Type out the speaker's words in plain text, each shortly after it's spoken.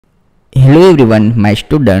Hello everyone, my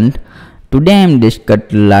student. Today I am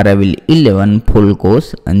discussing Laravel 11 full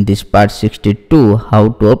course and this part 62 how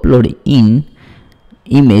to upload in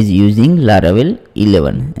image using Laravel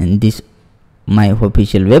 11 and this my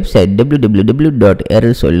official website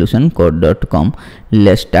www.errorsolutioncode.com.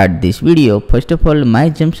 Let's start this video. First of all, my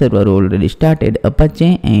jump server already started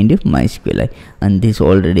Apache and MySQL and this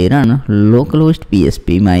already run localhost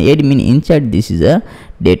PSP. My admin inside this is a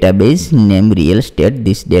database name real estate.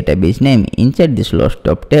 This database name inside this list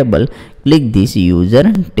of table. Click this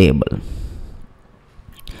user table.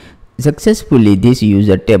 Successfully this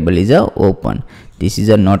user table is open. This is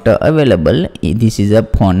not available. This is a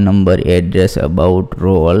phone number, address, about,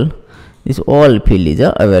 role. This all field is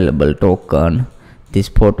available. Token. This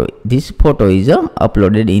photo is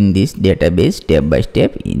uploaded in this database step by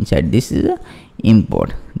step. Inside this is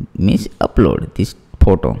import, means upload this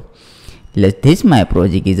photo. This my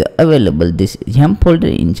project is available. This yum folder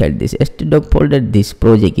inside this htdoc folder. This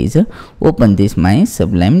project is open. This my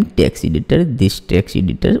Sublime text editor. This text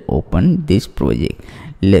editor open this project.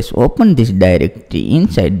 Let's open this directory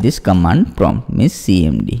inside this command prompt, means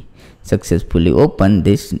cmd. Successfully open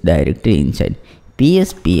this directory inside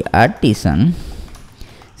PSP artisan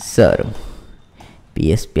serve,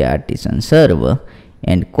 PSP artisan server,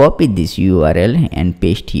 and copy this URL and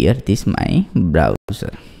paste here. This my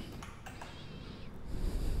browser.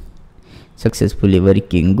 Successfully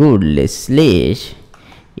working good. Let's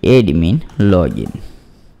 /admin login.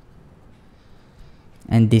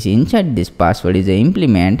 And this inside this password is a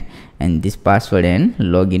implement and this password and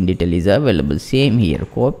login detail is available. Same here,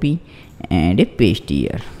 copy and paste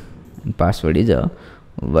here. And password is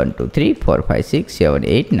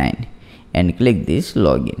 123456789 and click this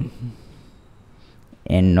login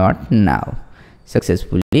and not now.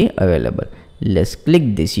 Successfully available. Let's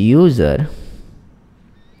click this user.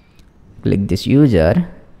 Click this user.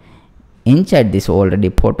 Inside this already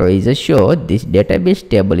photo is a show. This database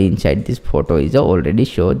table inside this photo is already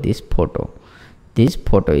show this photo. This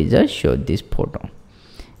photo is a show this photo.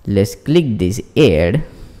 Let's click this add.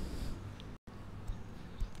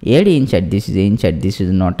 Add inside this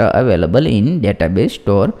is not available in database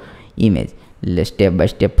store image. Let's step by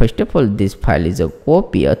step. First of all, this file is a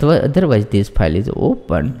copy, otherwise this file is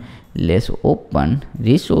open. Let's open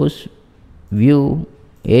resource view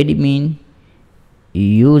admin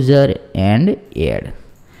user and add.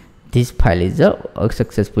 This file is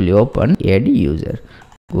successfully open. Add user.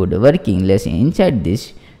 Good working. Let's inside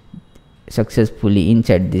this successfully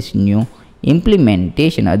inside this new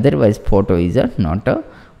implementation. Otherwise photo is not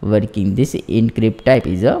working. This encrypt type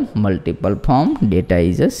is a multiple form. Data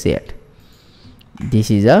is a set. This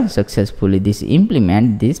is successfully this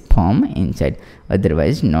implement this form inside.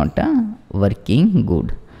 Otherwise not working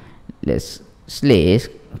good. Let's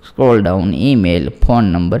scroll down email phone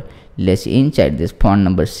number. Let's inside this phone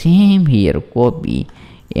number same here copy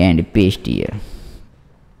and paste here.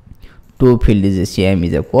 Two field is the same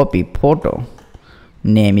is a copy. Photo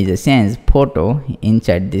name is the same photo.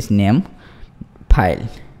 Inside this name file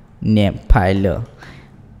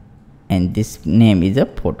and this name is a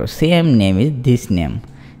photo. Same name is this name.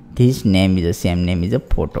 This name is the same name is a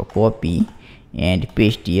photo. Copy and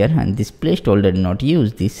paste here and this placeholder not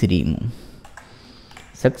use. This remove.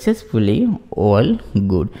 Successfully all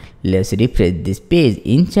good. Let's refresh this page.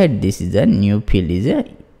 Inside this is a new field is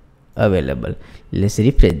available. Let's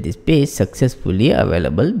refresh this page. Successfully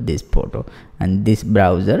available this photo and this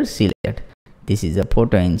browser select. This is a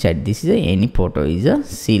photo inside. This is any photo is a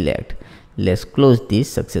select. Let's close this.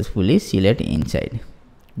 Successfully select inside.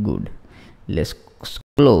 Good. Let's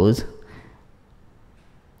close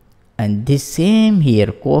and this same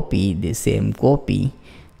here copy. The same copy.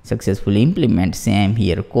 Successfully implement same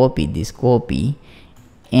here copy this copy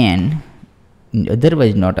and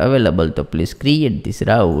otherwise not available, so please create this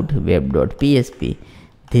route web.php.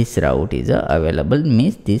 This route is available,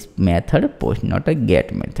 means this method post, not a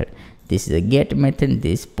get method. This is a get method,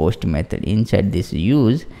 this post method. Inside this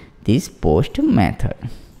use this post method.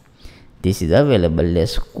 This is available.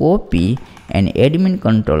 Let's copy and admin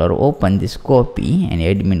controller open this copy and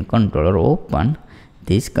admin controller open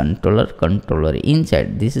this controller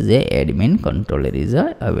inside. This is a admin controller is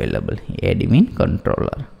available. Admin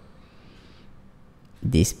controller.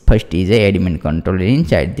 This first is a admin controller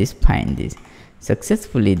inside this. Find this.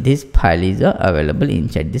 Successfully this file is available.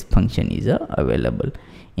 Inside this function is available.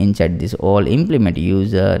 Inside this all implement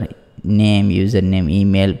user name, username,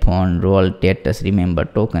 email, phone, role, status, remember,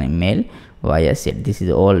 token, email, via set. This is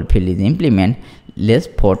all field is implement. Let's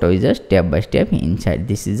photo is a step by step inside.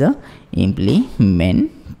 This is a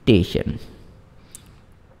implementation.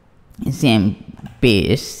 Same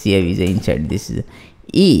paste save is inside. This is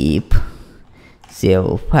if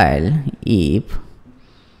save file if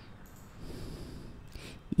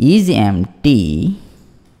is empty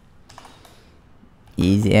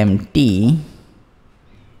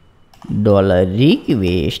dollar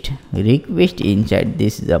request inside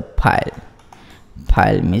this is a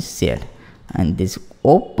file means set, and this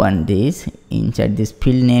open this inside this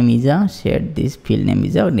field name is a set, this field name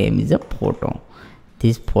is a photo,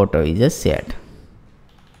 this photo is a set,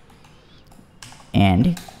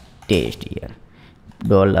 and test here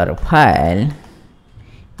dollar file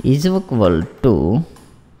is equal to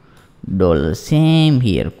dollar same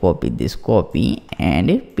here, copy this copy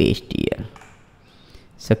and paste here,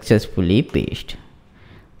 successfully paste.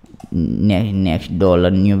 Next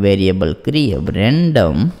dollar new variable create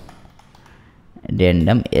random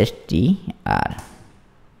str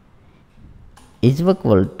is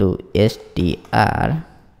equal to str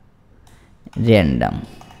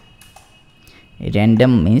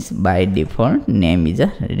random means by default name is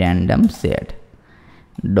a random set,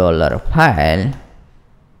 dollar file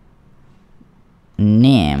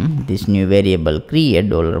name this new variable create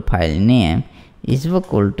dollar file name is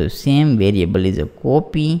equal to same variable is a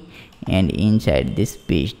copy and inside this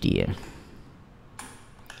paste here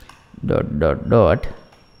dot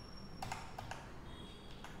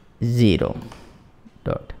 0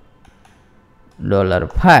 dot dollar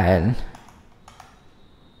file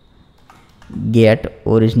get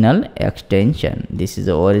original extension, this is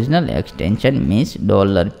the original extension means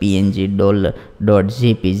dollar png dollar dot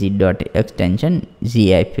jpg dot extension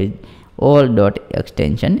zip all dot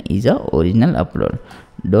extension is a original upload,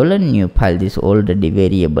 dollar new file this already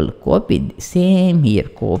variable copy same here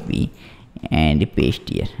copy and paste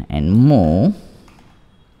here, and move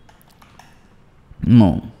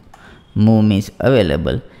means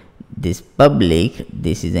available, this public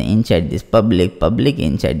this is inside this public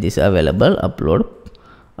inside this available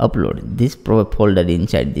upload this folder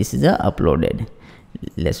inside this is uploaded,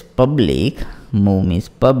 let's public move means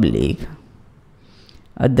public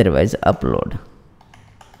otherwise upload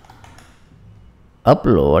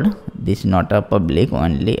this not a public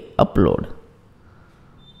only upload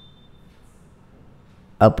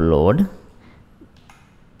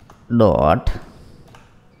dot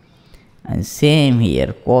and same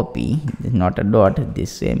here copy this not a dot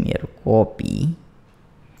this same here copy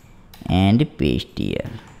and paste here,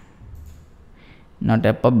 not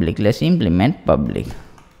a public, let's implement public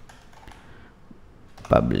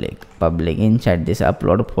inside this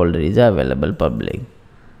upload folder is available public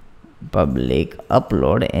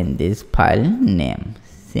upload and this file name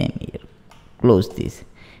same here, close this,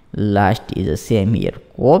 last is the same here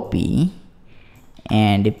copy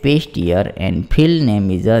and paste here, and field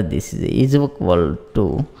name is this is equal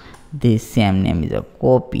to this same name is a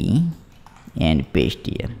copy and paste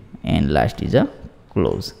here, and last is a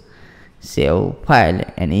close, save file,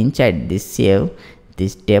 and inside this save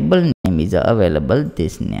this table name is available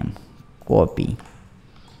this name copy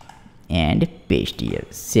and paste here,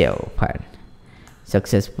 save file,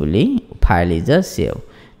 successfully file is a save.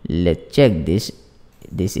 Let's check this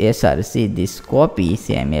src this copy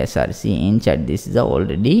same src inside this is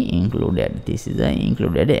already included, this is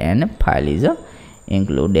included and file is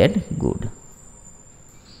included, good.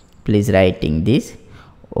 Please writing this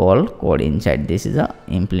all code inside this is a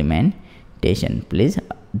implementation, please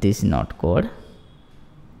this not code,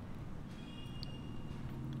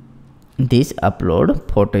 this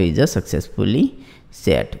upload photo is successfully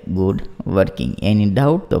set, good working. Any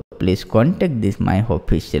doubt so please contact this my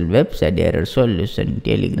official website, error solution,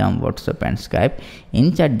 telegram, whatsapp and skype,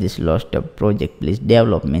 inside this lost of project please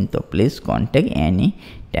development, so please contact any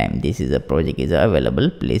time, this is a project is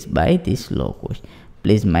available, please buy this low cost,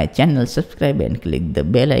 please my channel subscribe and click the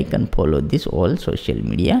bell icon, follow this all social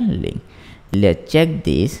media link. Let's check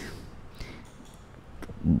this,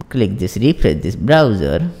 click this refresh this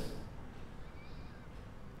browser,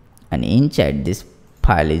 and inside this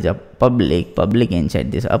file is a public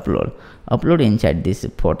inside this upload inside this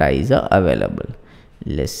photo is available,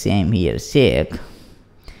 let's same here check,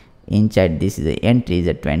 inside this is the entry is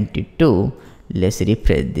a 22, let's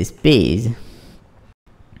refresh this page,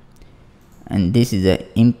 and this is a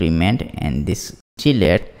implement, and this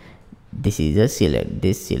select this is a select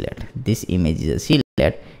this image is a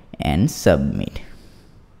select and submit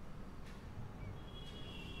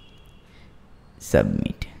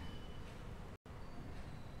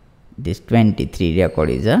this 23 record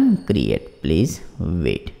is a create, please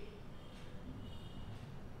wait,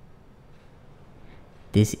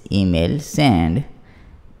 this email send,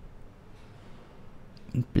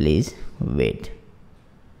 please wait,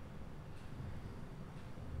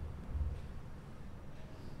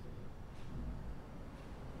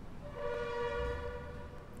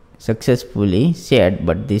 successfully shared,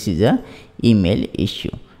 but this is a email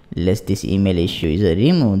issue. Let's this email issue is a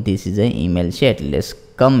remove. This is a email chat. Let's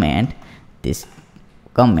comment this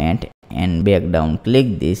comment and back down,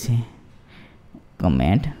 click this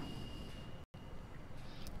comment,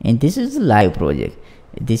 and this is a live project.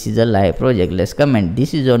 This is a live project. Let's comment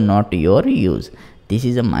this is not your use. This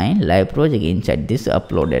is my live project. Inside this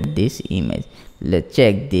uploaded this image. Let's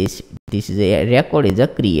check this. This is a record is a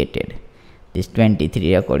created. This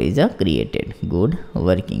 23 record is a created. Good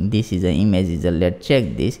working. This is a image is a, let's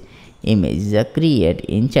check this image is a create.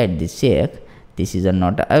 Inside this check, this is a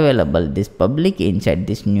not available. This public inside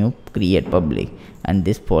this new create public and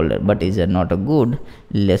this folder, but is a not a good.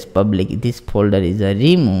 Let's public this folder is a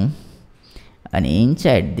remove, and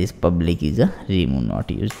inside this public is a remove,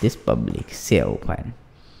 not use this public. Save file.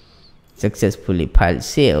 Successfully file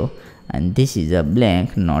save, and this is a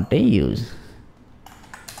blank, not a use.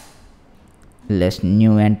 Let's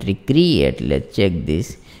new entry create. Let's check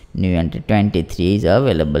this new entry 23 is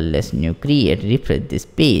available. Let's new create. Refresh this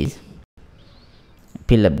page,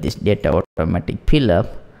 fill up this data, automatic fill up,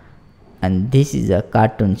 and this is a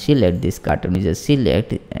cartoon. Select this cartoon is a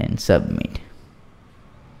select and submit.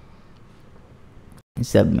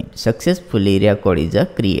 Successfully record is a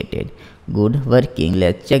created. Good working.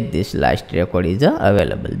 Let's check this last record is a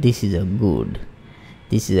available. This is a good.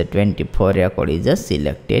 This is a 24 record is a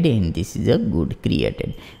selected, and this is a good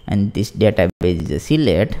created, and this database is a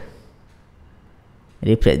select.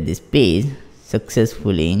 Refresh this page.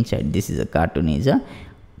 Successfully inside this is a cartoon is a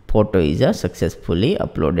photo is a successfully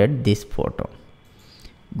uploaded this photo.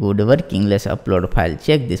 Good working. Let's upload file.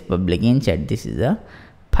 Check this public inside this is a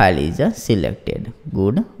file is a selected.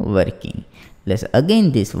 Good working. Let's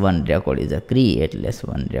again this one record is a create. Let's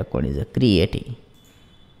one record is a create.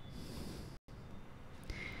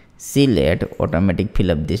 Select, automatic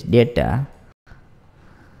fill up this data.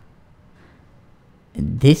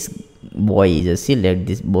 This boy is a select.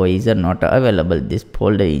 This boy is a not available. This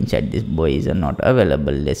folder inside this boy is a not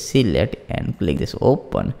available. Let's select and click this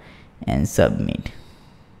open and submit.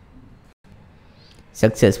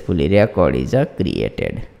 Successfully record is a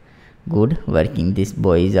created. Good working. This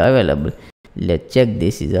boy is available. Let's check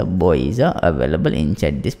this is a boy is a available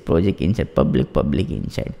inside this project, inside public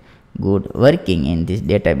inside. Good working. In this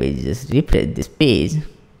database, just refresh this page.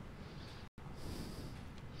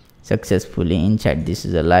 Successfully inside this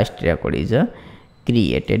is a last record is a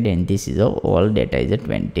created, and this is a all data is a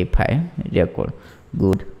 25 record.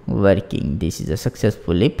 Good working. This is a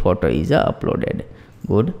successfully photo is a uploaded.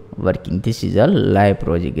 Good working. This is a live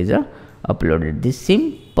project is a uploaded. This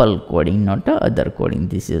simple coding, not a other coding.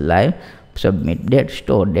 This is live. Submit data,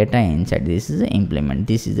 store data inside. This is a implement.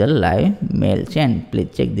 This is a live mail chain. Please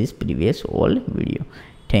check this previous old video.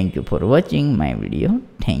 Thank you for watching my video.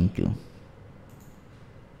 Thank you.